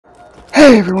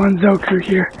Hey everyone, Zelku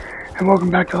here, and welcome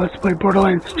back to Let's Play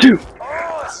Borderlands 2.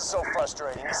 Oh, this is so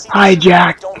frustrating. See, Hi,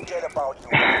 Jack. Don't get about you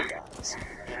guys.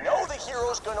 You know the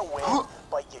hero's gonna win,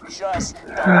 but you just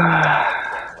don't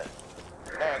quickly.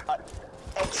 And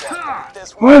except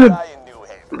this one guy in New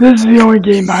Haven. This is the only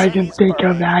game I can think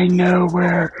of that I know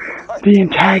where the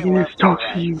antagonist talks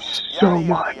to you so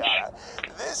much.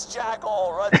 This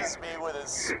jackal runs me with a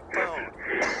spoon.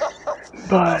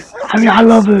 But, I mean, I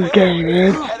love this game,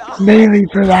 man. Mainly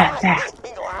for that fact.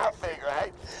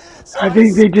 I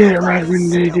think they did it right when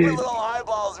they did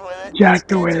Jack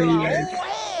the way he is.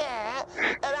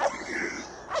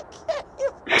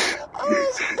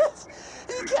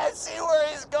 You can't see where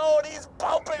he's going. He's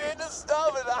bumping into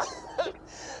stuff. Anyway,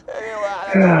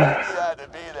 I don't think you had to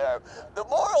be there. The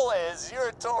moral is, you're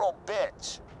a total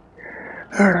bitch.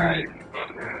 Alright.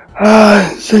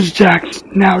 Since Jack's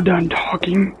now done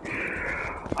talking,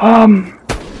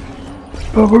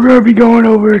 but we're going to be going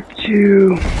over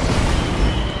to,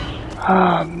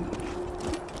 I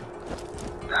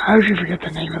usually forget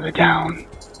the name of the town.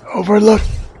 Overlook?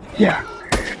 Yeah.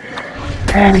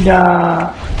 And,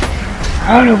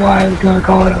 I don't know why I was going to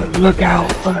call it a lookout,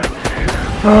 but,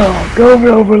 go over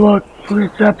to Overlook, we're going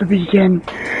to set up the beacon,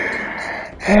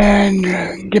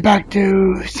 and get back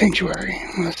to Sanctuary.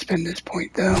 I'm going to spin this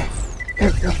point, though.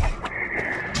 There we go.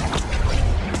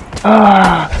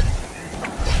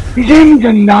 These enemies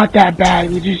are not that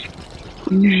bad, you just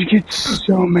get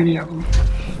so many of them.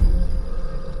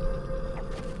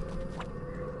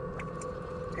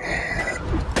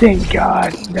 Thank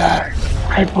God that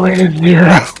I played as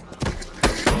Zero.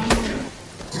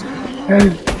 That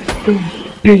is the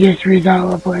biggest reason I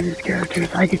love playing this character,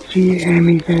 is I could see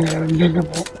enemies that are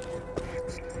invisible.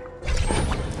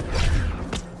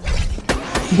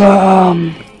 But,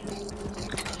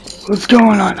 what's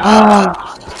going on?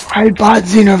 I bought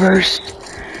Xenoverse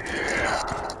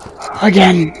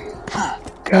again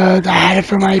because I had it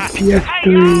for my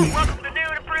PS3,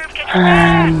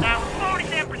 and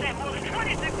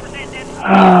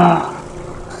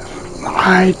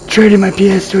I traded my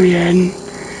PS3 in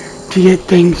to get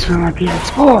things for my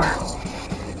PS4.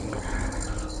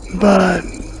 But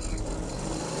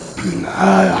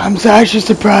I'm actually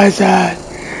surprised that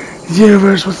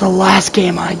Xenoverse was the last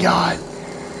game I got.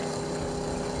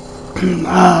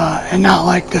 And not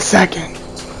like the second,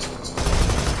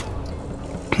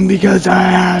 because I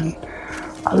had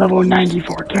a level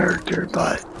 94 character,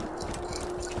 but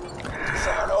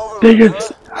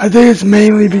I think it's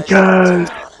mainly because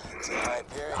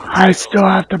I still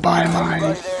have to buy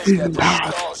my season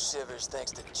pass.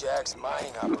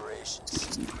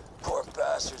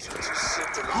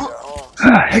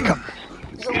 Hiccup.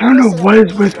 I don't know what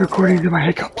is with recordings of my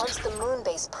hiccups,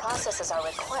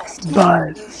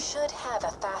 but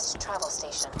travel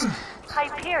station.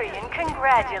 Hyperion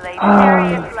congratulates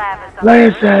like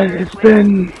I said, it's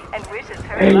been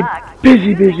a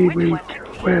busy week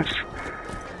with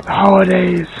the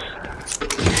holidays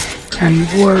and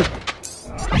work,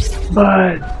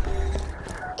 but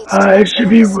it's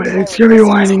gonna be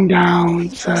winding down,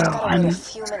 so I'm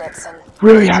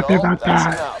really happy about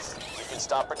that. You can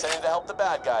stop pretending to help the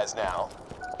bad guys now.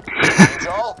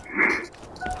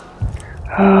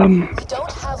 You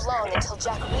don't have long until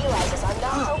Jack realizes I'm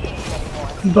not helping you anymore.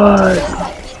 But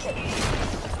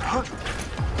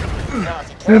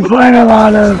been playing a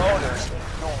lot of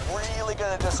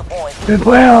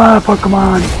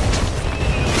Pokemon.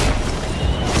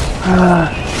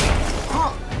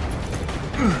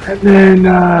 And then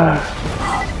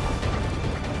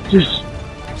just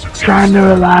trying to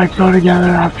relax altogether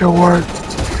after work.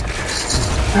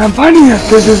 And I'm finding that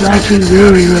this is actually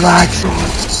really relaxing.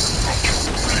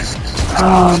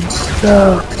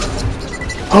 So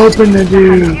hoping to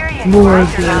do more of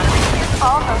this.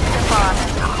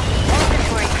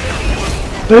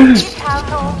 This is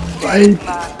like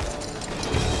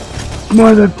one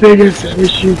of the biggest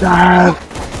issues I have.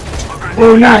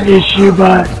 Well, not issue,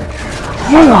 but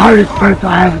one of the hardest parts I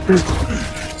have with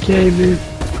this game is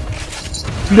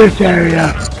this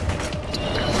area.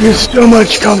 Because so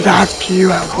much comes after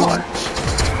you at once.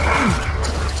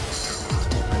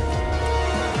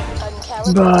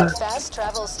 But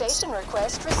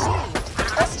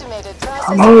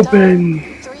I'm hoping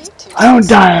I don't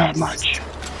die that much.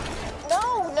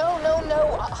 No.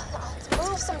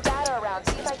 Move some data around.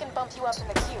 See if I can bump you up in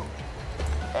the queue.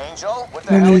 Angel, what the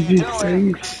Then hell are there's you these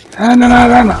doing? things. No.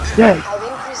 Yay. I've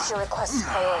increased your request's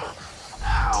priority.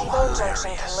 T-Bone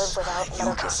Junction can live without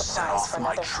medical supplies for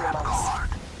another few months.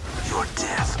 Your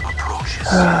death approaches.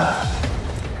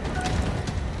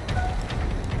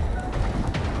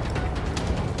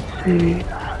 See,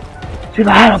 if I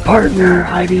had a partner,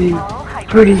 I'd be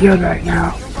pretty good right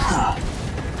now.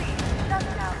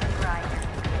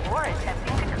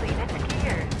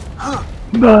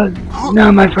 But none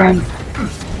of my friends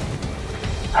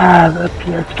have a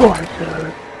PS4,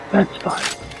 so that's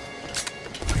fine.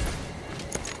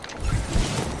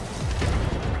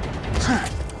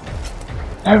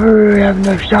 Never really have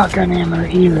enough shotgun ammo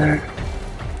either.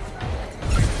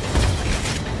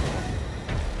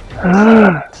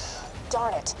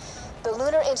 Darn it. The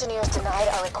lunar engineers denied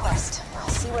our request. I'll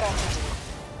see what I can do.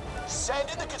 Send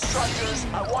in the constructors.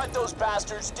 I want those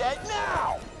bastards dead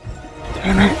now.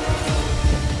 Damn it.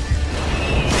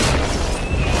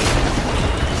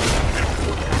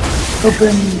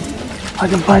 Hoping I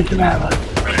can find some ammo.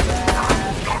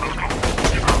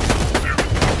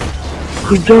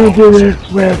 We're going to do this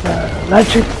with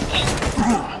electric,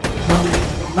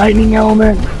 lightning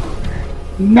element.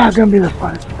 Not going to be the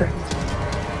funnest thing.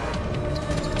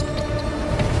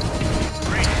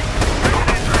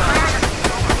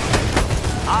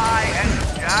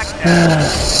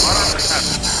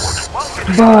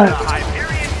 But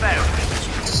Hyperion bound.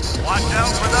 Watch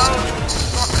out for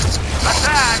those.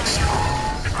 Attack!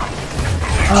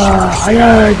 I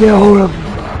gotta get a hold of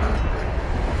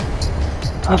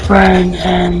a friend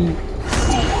and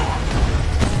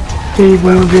see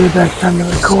when would be the best time to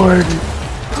record.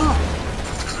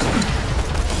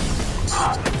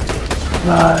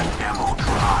 But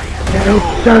it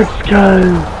sucks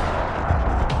because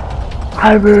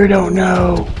I really don't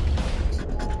know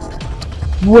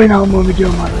when I'm going to be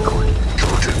doing my recording.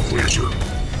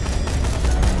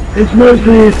 It's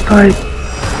mostly like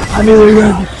I'm either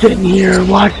going to be sitting here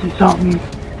watching something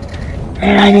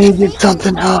and I need to get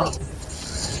something up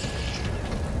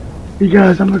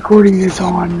because I'm recording this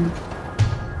on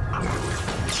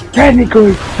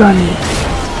technically Sunday.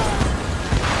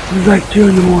 It's like 2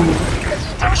 in the morning.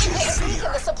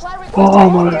 Well,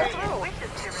 almost.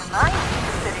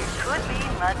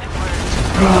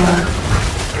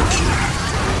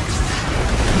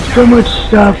 There's so much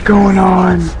stuff going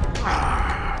on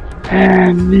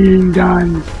and needing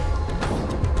done.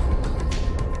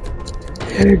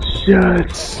 It's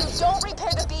just. If you don't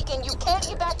repair the beacon, you can't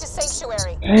get back to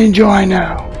Sanctuary. Enjoy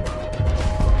now.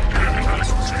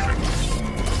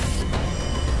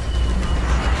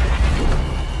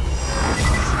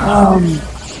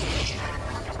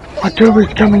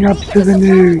 October's coming up, so the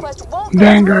new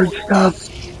Vanguard stuff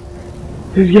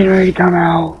is getting ready to come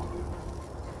out.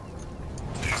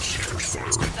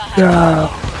 So,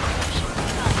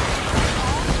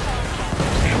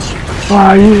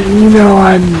 well, you know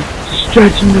I'm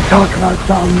stretching to talk about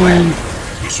something when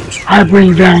I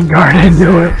bring Vanguard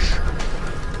into it.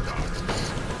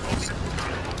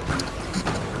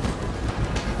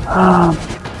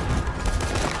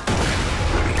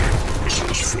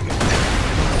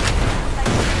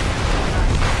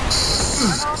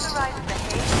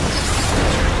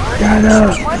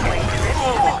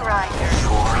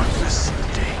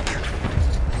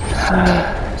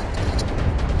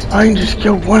 I can just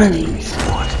kill one of these.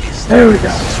 There we go.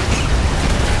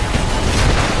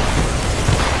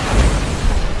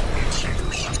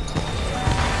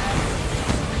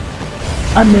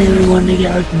 I mainly wanted to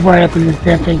get like right up in this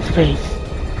damn thing's face.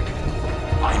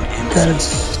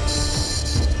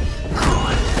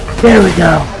 There we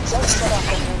go.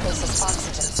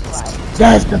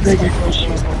 That's the biggest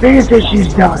issue. Biggest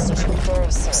issue's done.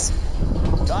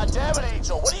 God damn it,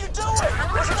 Angel! What are you doing?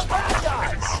 Those are the bad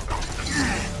guys.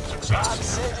 I'm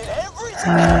sending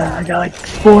everything. I got like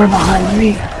 4 behind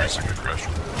me.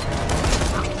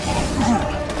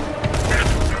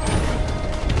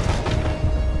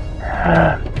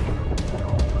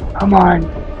 Come on.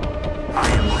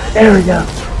 There we go.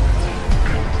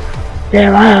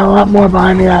 Damn, I had a lot more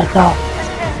behind me than I thought.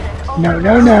 No,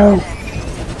 no, no.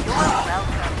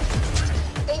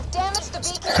 They've damaged the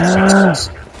beacon.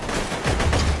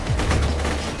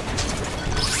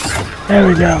 There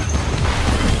we go.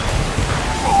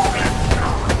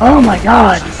 Oh my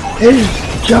god. It is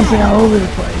jumping all over the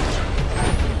place.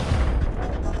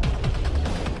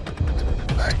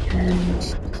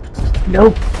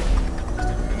 Nope.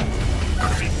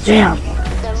 Damn.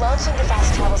 They're launching the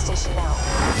fast travel station now.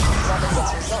 Nothing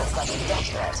gets results like a death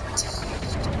threat.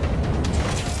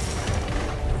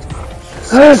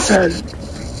 Listen.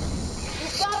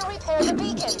 You've got to repair the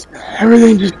beacon.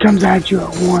 Everything just comes at you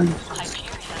at once.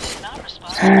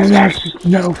 And that's just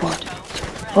no fun.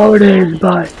 Oh, it is,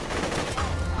 but.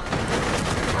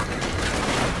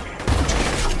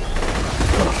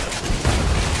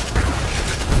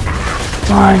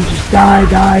 Fine, just die,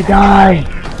 die, die.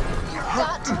 You've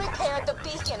got to repair the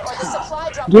beacon or the supply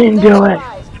drop Get into it.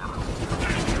 arrive.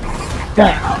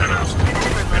 There.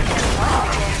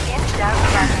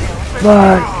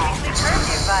 But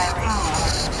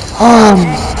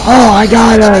I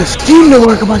got Steam to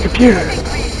work on my computer,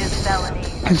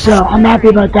 and so I'm happy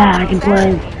about that. I can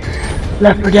play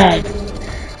Left 4 Dead,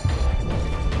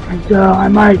 and so I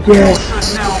might get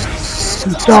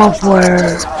some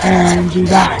software and do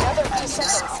that,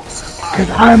 because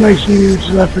I'm a huge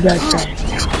Left 4 Dead fan.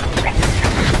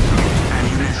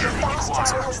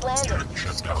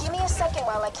 Give me a second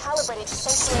while I calibrate it to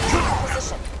sensor into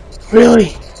position.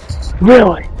 Really?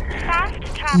 Really?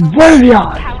 What are the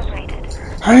odds?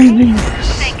 I mean,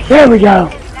 there we go.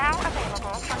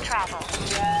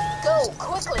 Go,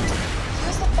 quickly.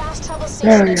 Use the fast travel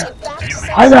There station we and go. get back to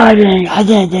I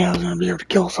didn't think I was gonna be able to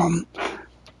kill something.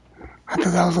 I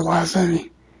thought that was the last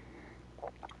enemy.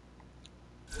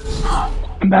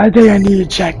 But I think I need to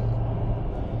check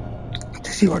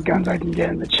to see what guns I can get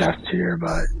in the chest here,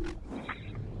 but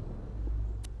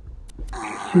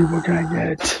see what can I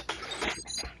get.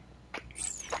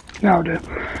 Now do.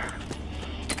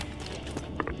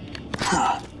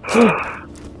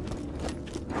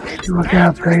 See what can I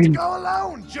upgrade. Go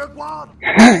alone,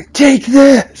 jerkwad. Take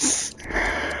this!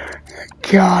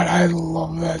 God, I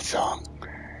love that song.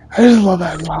 I just love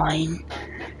that line.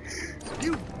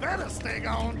 You better stay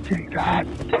gone. Take that.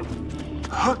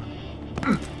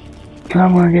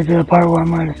 I'm gonna get to the part where I'm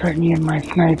gonna start needing my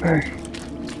sniper.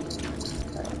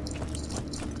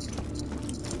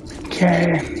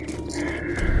 Okay.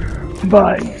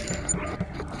 But,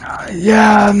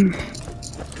 yeah,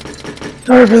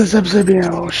 sorry for this episode being a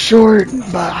little short,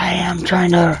 but I am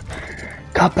trying to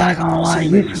cut back on a lot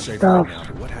of useless stuff.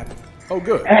 Oh,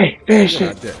 good. Hey, finish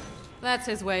it. That's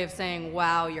his way of saying,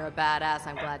 wow, you're a badass,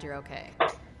 I'm glad you're okay.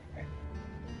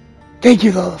 Thank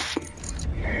you, love.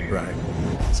 Right.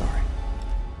 Sorry.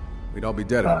 We'd all be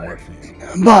dead if it weren't for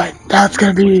you. But that's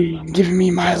gonna be giving me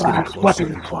my It's getting last closer weapon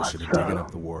and slot, closer to digging so.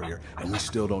 up the warrior, and we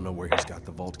still don't know where he's got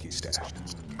the vault key stashed.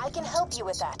 I can help you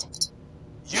with that.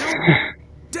 You?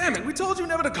 Damn it! We told you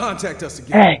never to contact us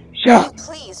again. Hey, shut up.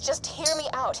 Please, just hear me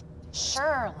out.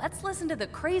 Sure, let's listen to the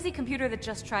crazy computer that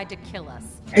just tried to kill us.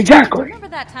 Exactly. Remember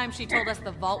that time she told us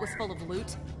the vault was full of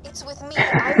loot? It's with me.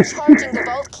 I'm charging the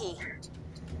vault key.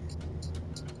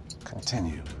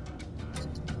 Continue.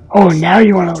 Oh, now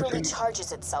you want to It listen.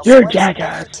 charges itself You're a once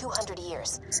jackass. every 200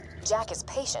 years. Jack is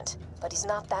patient, but he's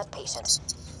not that patient.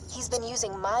 He's been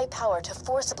using my power to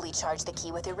forcibly charge the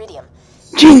key with iridium.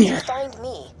 Genius. If you find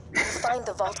me, you find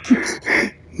the vault key.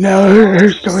 No, her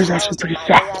story's actually pretty My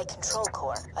sad. AI control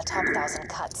core atop 1,000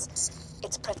 cuts.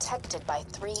 It's protected by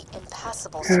 3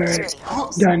 impassable Alright, security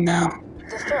halls. done now.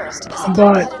 The first is a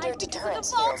But- competitor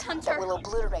deterrence field that will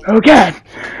obliterate. Okay.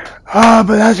 But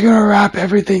that's gonna wrap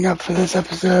everything up for this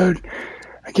episode.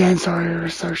 Again, sorry it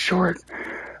was so short.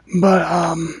 But,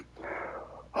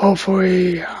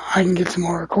 hopefully I can get some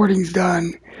more recordings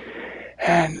done.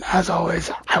 And as always,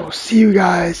 I will see you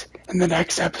guys in the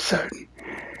next episode.